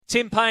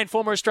Tim Paine,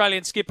 former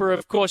Australian skipper.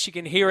 Of course, you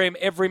can hear him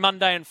every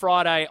Monday and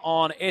Friday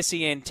on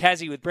SEN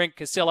Tassie with Brent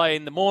Costello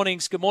in the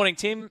mornings. Good morning,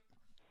 Tim.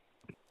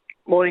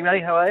 Morning,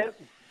 mate. How are you?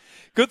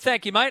 Good,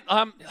 thank you, mate.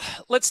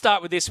 Let's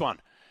start with this one.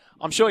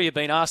 I'm sure you've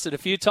been asked it a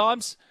few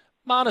times.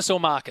 Marnus or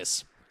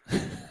Marcus?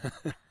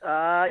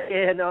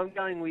 I'm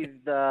going with,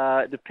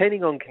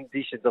 depending on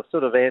conditions, I've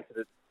sort of answered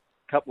it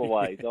a couple of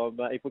ways.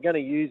 If we're going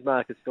to use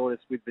Marcus Stoinis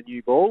with the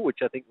new ball, which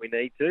I think we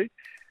need to,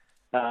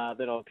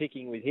 then I'm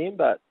picking with him,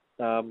 but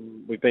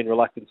we've been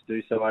reluctant to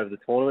do so over the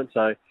tournament.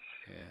 So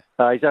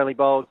he's only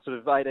bowled sort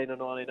of 18 or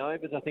 19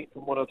 overs, I think,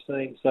 from what I've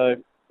seen. So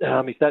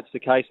if that's the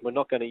case, and we're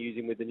not going to use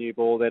him with the new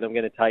ball, then I'm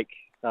going to take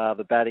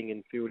the batting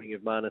and fielding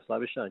of Marnus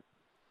Labuschagne.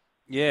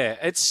 Yeah,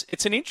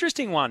 it's an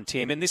interesting one,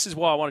 Tim, and this is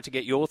why I wanted to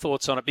get your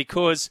thoughts on it,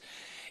 because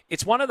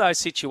it's one of those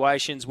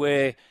situations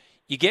where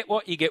you get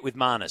what you get with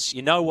Marnus.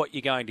 You know what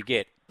you're going to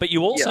get. But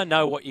you also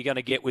know what you're going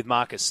to get with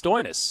Marcus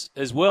Stoinis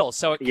as well.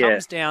 So it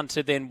comes down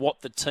to then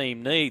what the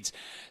team needs.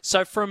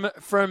 So from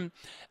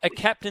a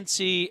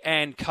captaincy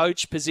and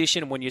coach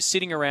position, when you're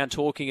sitting around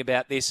talking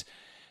about this,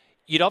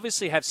 you'd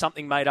obviously have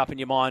something made up in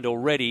your mind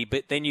already,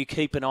 but then you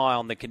keep an eye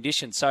on the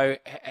conditions. So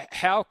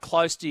how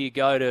close do you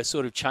go to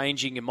sort of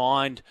changing your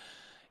mind,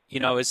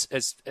 as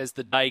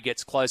the day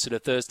gets closer to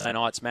Thursday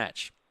night's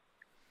match?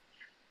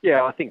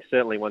 Yeah, I think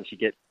certainly once you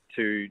get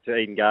to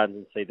Eden Gardens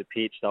and see the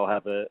pitch, they'll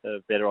have a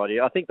better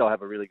idea. I think they'll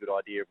have a really good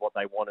idea of what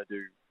they want to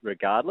do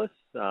regardless.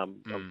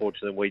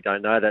 Unfortunately, we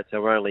don't know that,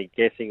 so we're only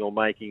guessing or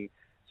making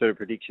sort of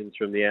predictions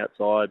from the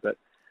outside. But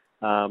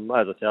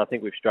as I said, I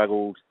think we've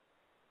struggled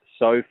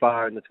so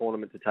far in the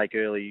tournament to take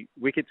early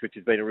wickets, which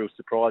has been a real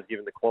surprise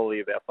given the quality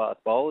of our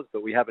fast bowlers,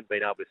 but we haven't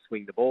been able to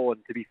swing the ball.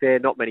 And to be fair,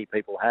 not many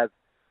people have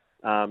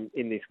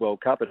in this World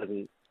Cup. It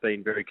hasn't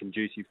been very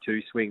conducive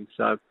to swing.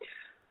 So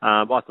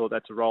I thought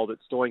that's a role that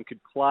Stoin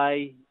could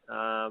play.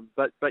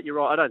 But you're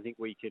right, I don't think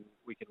we can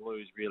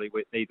lose really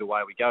either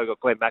way we go. We've got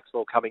Glenn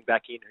Maxwell coming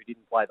back in who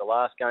didn't play the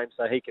last game,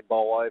 so he can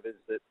bowl overs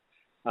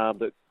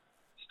that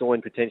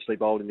Stoin potentially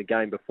bowled in the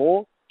game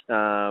before.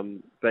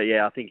 But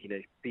yeah, I think in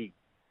a big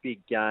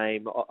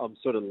game, I'm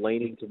sort of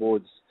leaning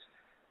towards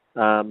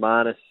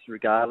Marnus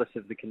regardless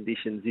of the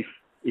conditions.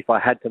 If I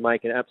had to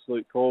make an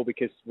absolute call,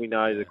 because we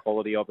know the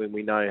quality of him,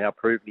 we know how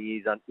proven he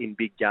is in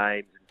big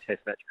games and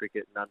Test match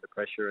cricket and under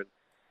pressure,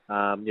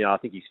 and I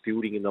think his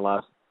fielding in the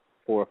last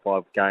 4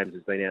 or 5 games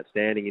has been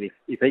outstanding. And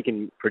if he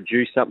can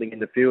produce something in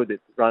the field that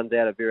runs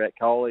out of Virat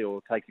Kohli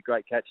or takes a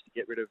great catch to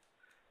get rid of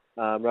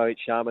Rohit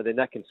Sharma, then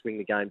that can swing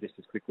the game just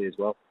as quickly as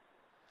well.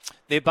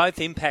 They're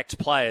both impact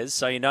players,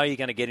 so you know you're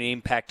going to get an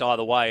impact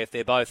either way if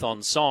they're both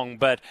on song.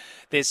 But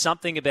there's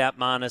something about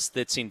Marnus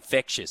that's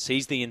infectious.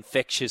 He's the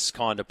infectious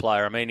kind of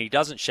player. I mean, he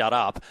doesn't shut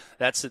up.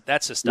 That's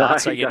a start. No,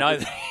 so you know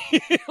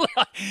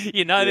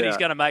that he's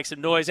going to make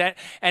some noise, and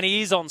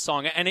he is on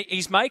song, and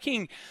he's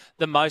making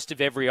the most of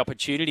every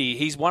opportunity.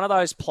 He's one of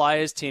those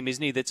players, Tim,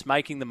 isn't he, that's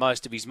making the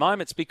most of his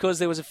moments, because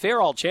there was a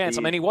fair old chance.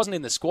 I mean, he wasn't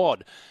in the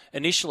squad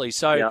initially,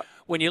 so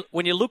when you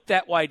look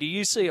that way, do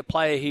you see a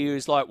player here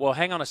who's like, well,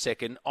 hang on a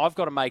second, I've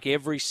got to make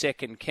every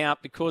second count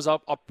because I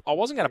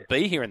wasn't going to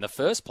be here in the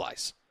first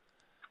place?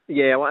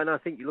 Yeah, well, and I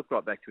think you look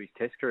right back to his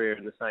Test career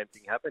and the same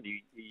thing happened.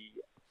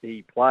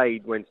 He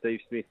played when Steve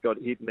Smith got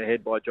hit in the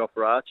head by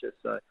Jofra Archer.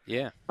 So,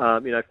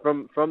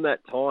 from that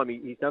time,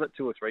 he's done it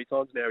 2 or 3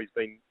 times now. He's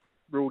been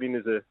ruled in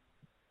as a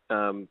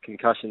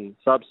concussion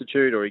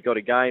substitute, or he got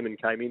a game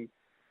and came in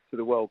to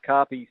the World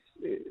Cup. I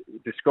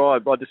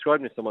described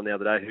him to someone the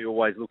other day who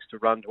always looks to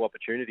run to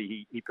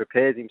opportunity. He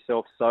prepares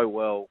himself so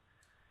well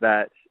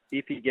that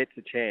if he gets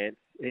a chance,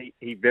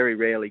 he very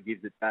rarely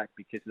gives it back,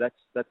 because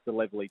that's the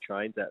level he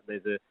trains at.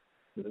 There's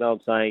an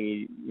old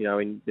saying,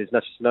 there's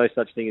no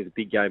such thing as a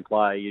big game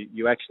player.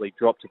 You actually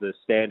drop to the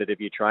standard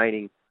of your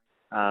training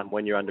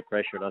when you're under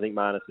pressure, and I think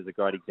Marnus is a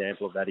great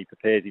example of that. He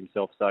prepares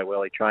himself so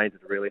well. He trains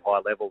at a really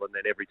high level, and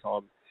then every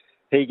time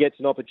he gets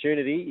an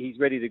opportunity, he's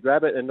ready to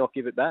grab it and not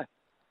give it back.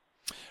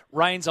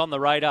 Rain's on the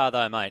radar,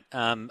 though, mate,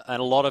 and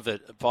a lot of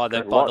it by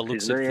the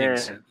looks of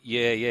things.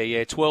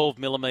 Yeah. 12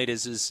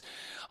 millimetres is,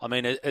 I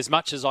mean, as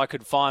much as I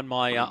could find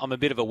my, I'm a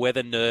bit of a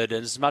weather nerd,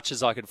 and as much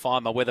as I could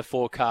find my weather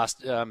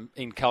forecast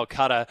in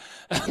Calcutta,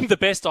 the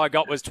best I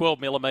got was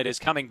 12 millimetres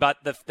coming. But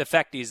the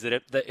fact is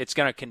that it's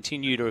going to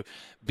continue to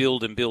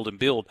build and build and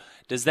build.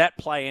 Does that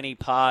play any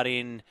part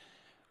in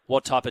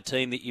what type of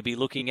team that you'd be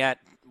looking at,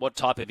 what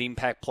type of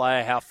impact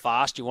player, how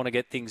fast you want to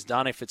get things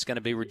done if it's going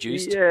to be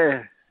reduced?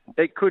 Yeah.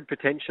 It could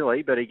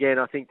potentially, but again,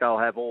 I think they'll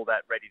have all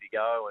that ready to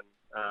go,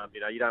 and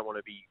you don't want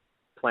to be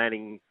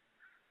planning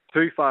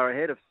too far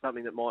ahead of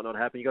something that might not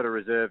happen. You've got a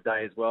reserve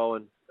day as well,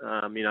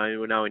 and we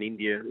know in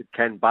India it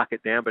can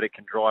bucket down, but it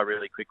can dry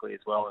really quickly as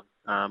well.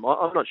 And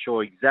I'm not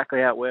sure exactly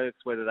how it works,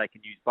 whether they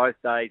can use both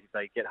days, if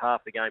they get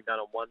half the game done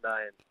on one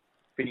day and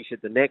finish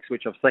it the next,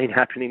 which I've seen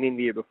happen in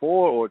India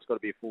before, or it's got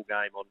to be a full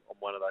game on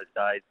one of those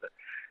days.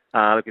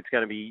 But look, it's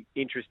going to be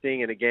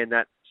interesting, and again,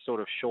 that sort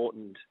of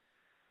shortened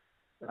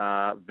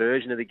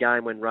version of the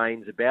game when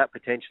rain's about,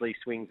 potentially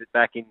swings it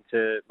back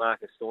into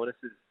Marcus Stoinis'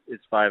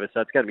 favour.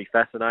 So it's going to be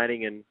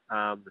fascinating, and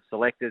the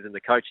selectors and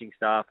the coaching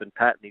staff and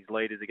Pat and his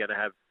leaders are going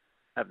to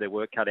have their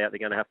work cut out. They're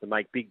going to have to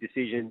make big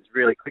decisions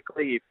really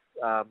quickly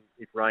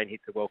if rain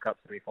hits the World Cup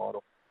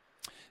semi-final.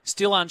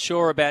 Still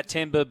unsure about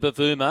Temba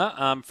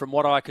Bavuma. From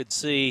what I could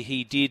see,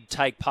 he did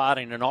take part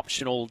in an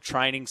optional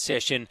training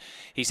session.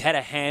 He's had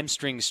a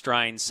hamstring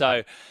strain,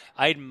 so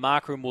Aiden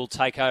Markram will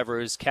take over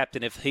as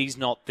captain if he's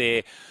not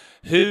there.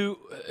 Who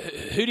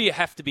do you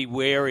have to be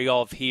wary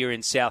of here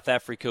in South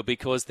Africa?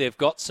 Because they've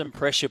got some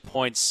pressure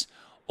points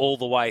all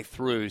the way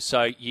through.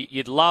 So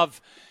you'd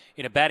love,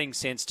 in a batting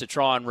sense, to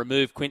try and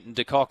remove Quinton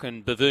de Kock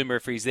and Bavuma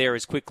if he's there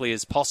as quickly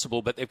as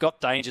possible, but they've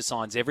got danger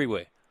signs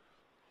everywhere.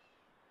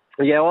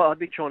 Yeah, well, I'd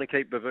be trying to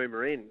keep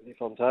Bavuma in,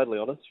 if I'm totally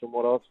honest, from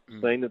what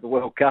I've seen of the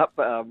World Cup.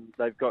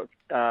 They've got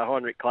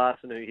Heinrich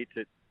Klaassen, who hits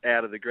it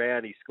out of the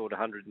ground. He's scored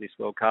 100 in this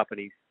World Cup, and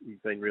he's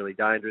been really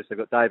dangerous. They've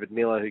got David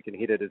Miller, who can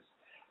hit it as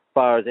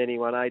far as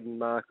anyone. Aiden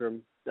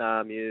Markram,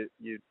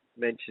 you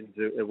mentioned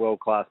a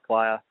world-class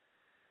player.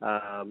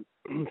 So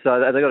they've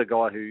got a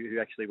guy who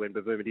actually, when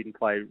Bavuma didn't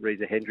play,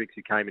 Reza Hendricks,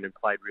 who came in and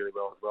played really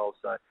well as well.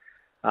 So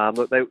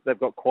look, they've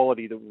got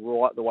quality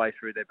right the way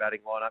through their batting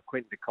lineup.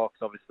 Quinton de Kock's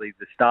obviously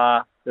the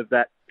star of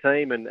that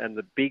team and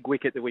the big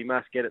wicket that we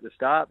must get at the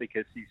start,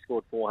 because he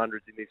scored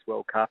 400s in this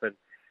World Cup.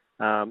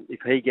 And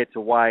if he gets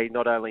away,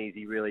 not only is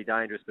he really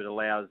dangerous, but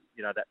allows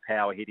that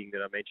power hitting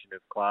that I mentioned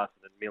of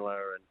Klaassen and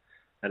Miller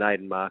and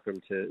Aiden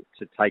Markram to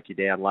take you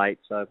down late.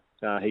 So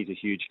he's a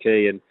huge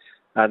key. And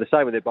the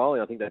same with their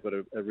bowling. I think they've got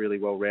a really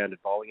well-rounded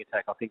bowling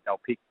attack. I think they'll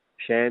pick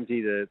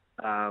Shamsi, the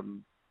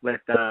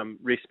left-arm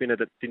wrist spinner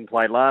that didn't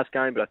play last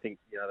game, but I think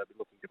they'll be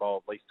looking to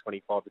bowl at least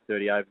 25 to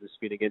 30 overs of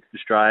spin against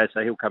Australia,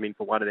 so he'll come in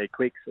for one of their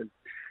quicks. And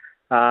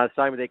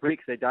same with their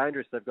quicks, they're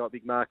dangerous. They've got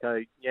big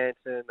Marco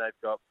Jansen,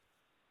 they've got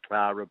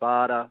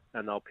Rabada,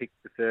 and they'll pick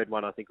the third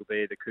one, I think will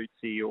be the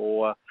Coetzee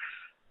or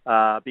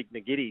big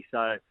Ngidi.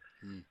 So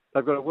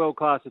they've got a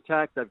world-class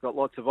attack, they've got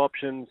lots of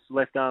options,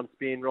 left-arm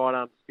spin,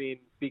 right-arm spin,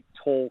 big,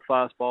 tall,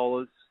 fast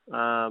bowlers.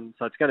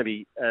 So it's going to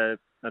be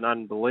an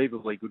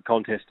unbelievably good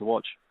contest to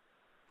watch.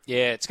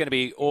 Yeah, it's going to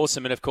be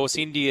awesome. And, of course,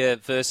 India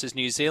versus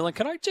New Zealand.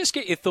 Can I just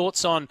get your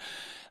thoughts on,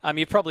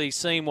 you've probably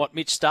seen what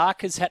Mitch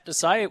Starc has had to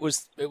say. It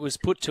was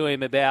put to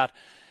him about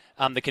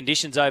the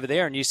conditions over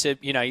there, and you said,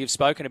 you've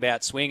spoken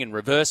about swing and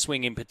reverse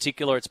swing in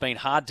particular. It's been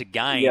hard to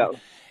gain. Yeah.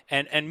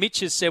 And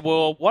Mitch has said,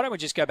 well, why don't we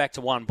just go back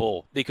to one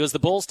ball? Because the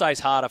ball stays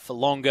harder for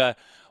longer.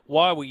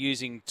 Why are we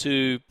using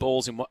two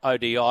balls in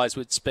ODIs,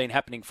 which has been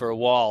happening for a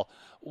while?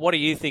 What do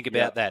you think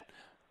about that?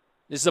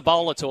 This is a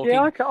bowler talking.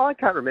 Yeah, I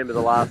can't remember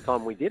the last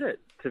time we did it,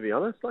 to be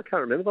honest. I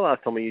can't remember the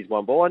last time we used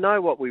one ball. I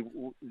know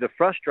the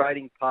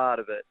frustrating part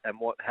of it and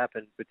what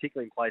happened,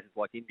 particularly in places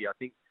like India, I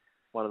think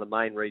one of the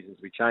main reasons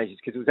we changed is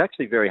because it was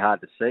actually very hard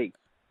to see.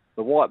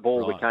 The white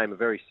ball became a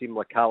very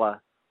similar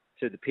colour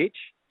to the pitch.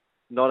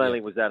 Not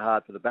only was that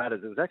hard for the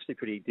batters, it was actually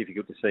pretty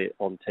difficult to see it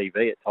on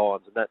TV at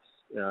times, and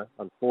that's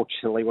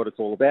unfortunately what it's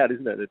all about,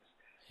 isn't it? It's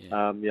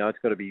it's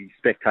got to be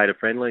spectator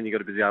friendly, and you've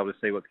got to be able to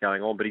see what's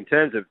going on. But in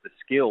terms of the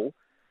skill,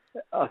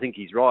 I think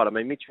he's right. I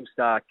mean, Mitchell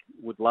Starc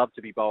would love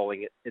to be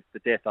bowling at the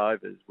death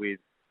overs with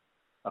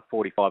a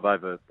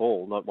 45-over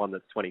ball, not one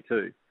that's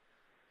 22,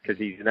 because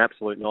he's an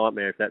absolute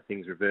nightmare if that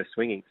thing's reverse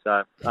swinging.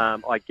 So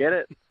I get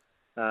it.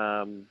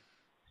 I'm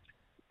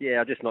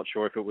just not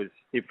sure if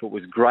it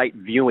was great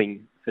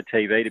viewing for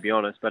TV, to be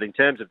honest. But in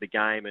terms of the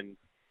game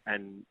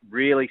and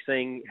really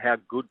seeing how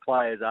good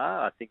players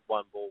are, I think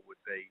one ball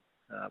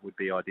would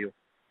be ideal.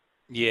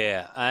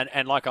 Yeah,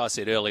 and like I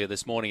said earlier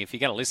this morning, if you're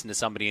going to listen to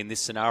somebody in this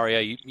scenario,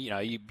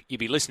 you'd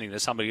be listening to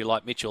somebody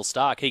like Mitchell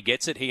Starc. He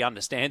gets it, he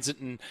understands it,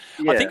 and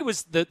I think it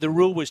was the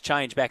rule was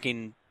changed back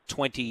in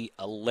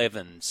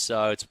 2011,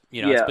 so it's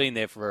it's been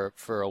there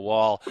for a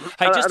while.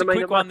 Hey, just a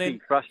quick one then. It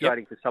must be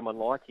frustrating for someone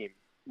like him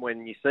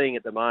when you're seeing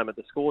at the moment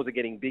the scores are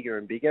getting bigger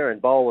and bigger,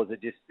 and bowlers are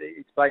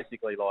it's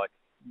basically like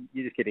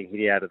you're just getting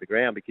hit out of the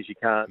ground because you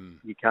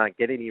can't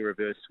get any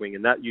reverse swing,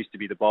 and that used to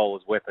be the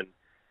bowler's weapon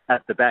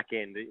at the back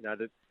end.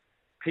 The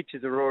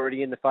pitches are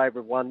already in the favour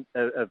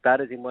of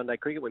batters in one-day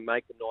cricket. We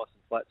make them nice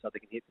and flat so they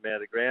can hit them out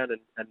of the ground,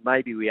 and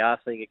maybe we are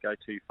seeing it go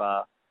too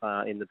far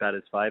in the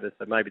batter's favour.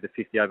 So maybe the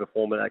 50-over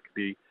format, that could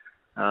be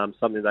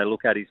something they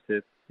look at is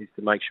to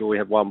make sure we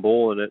have one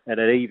ball, and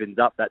it evens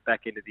up that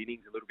back end of the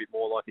innings a little bit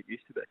more like it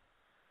used to be.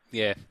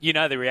 Yeah, you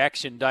know the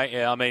reaction, don't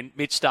you? I mean,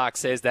 Mitch Starc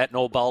says that, and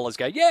all bowlers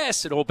go,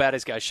 yes, and all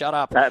batters go, shut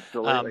up.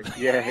 Absolutely,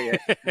 yeah.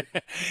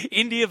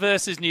 India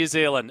versus New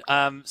Zealand.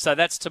 So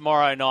that's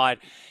tomorrow night.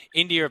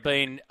 India have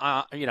been,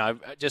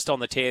 just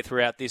on the tear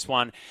throughout this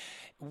one.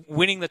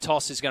 Winning the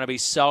toss is going to be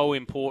so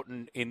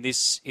important in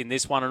this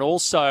one, and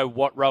also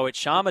what Rohit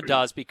Sharma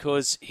does,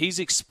 because his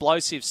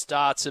explosive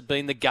starts have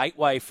been the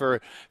gateway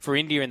for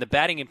India in the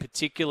batting in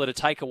particular to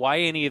take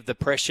away any of the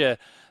pressure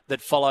that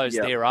follows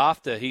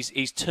thereafter.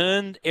 He's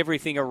turned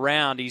everything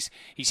around. He's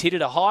hit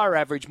at a higher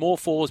average, more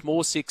fours,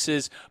 more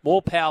sixes,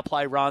 more power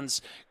play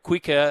runs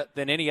quicker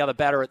than any other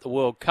batter at the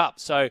World Cup.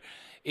 So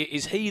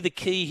is he the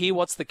key here?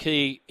 What's the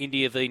key,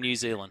 India v New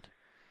Zealand?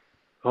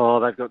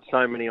 Oh, they've got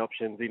so many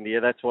options, India.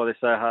 That's why they're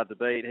so hard to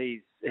beat.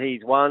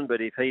 He's one,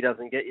 but if he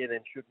doesn't get you, then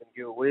Shubman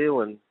Gill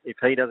will, and if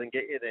he doesn't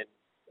get you, then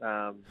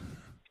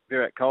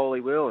Virat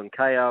Kohli will, and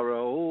KR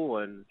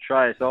Rahul and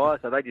Shreyas Iyer.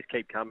 So they just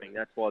keep coming.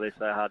 That's why they're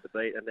so hard to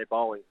beat, and their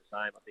bowling's the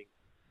same. I think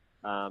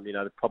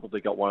they've probably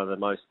got one of the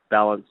most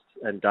balanced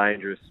and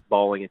dangerous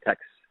bowling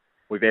attacks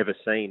we've ever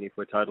seen, if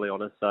we're totally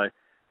honest. So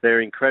they're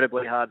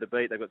incredibly hard to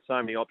beat. They've got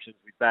so many options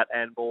with bat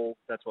and ball.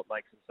 That's what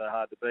makes them so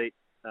hard to beat.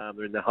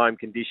 They're in the home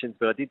conditions.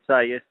 But I did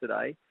say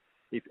yesterday,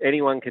 if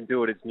anyone can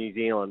do it, it's New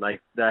Zealand. They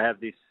have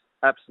this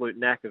absolute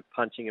knack of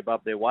punching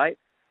above their weight.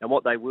 And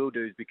what they will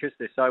do is, because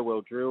they're so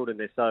well drilled and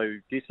they're so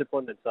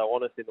disciplined and so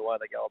honest in the way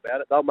they go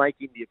about it, they'll make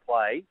India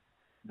play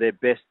their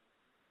best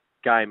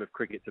game of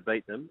cricket to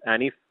beat them.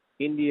 And if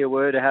India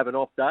were to have an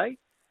off day,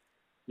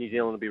 New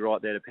Zealand will be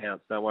right there to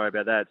pounce. Don't worry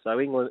about that. So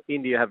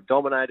India have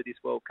dominated this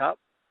World Cup,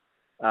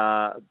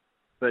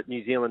 but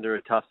New Zealand are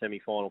a tough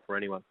semi-final for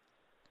anyone.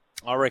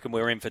 I reckon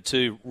we're in for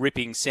two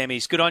ripping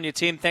semis. Good on you,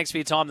 Tim. Thanks for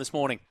your time this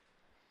morning.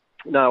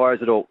 No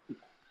worries at all.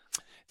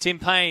 Tim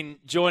Paine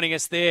joining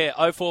us there,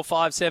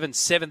 0457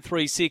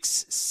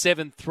 736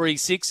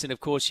 736. And,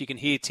 of course, you can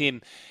hear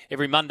Tim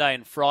every Monday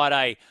and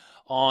Friday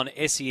on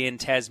SEN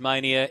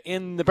Tasmania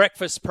in the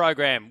breakfast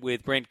program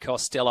with Brent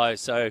Costello.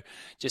 So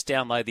just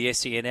download the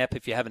SEN app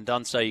if you haven't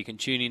done so. You can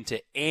tune into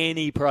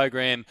any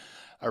program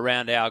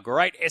around our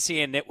great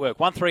SEN network.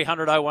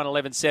 1300 01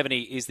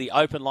 1170 is the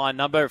open line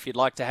number if you'd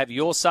like to have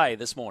your say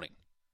this morning.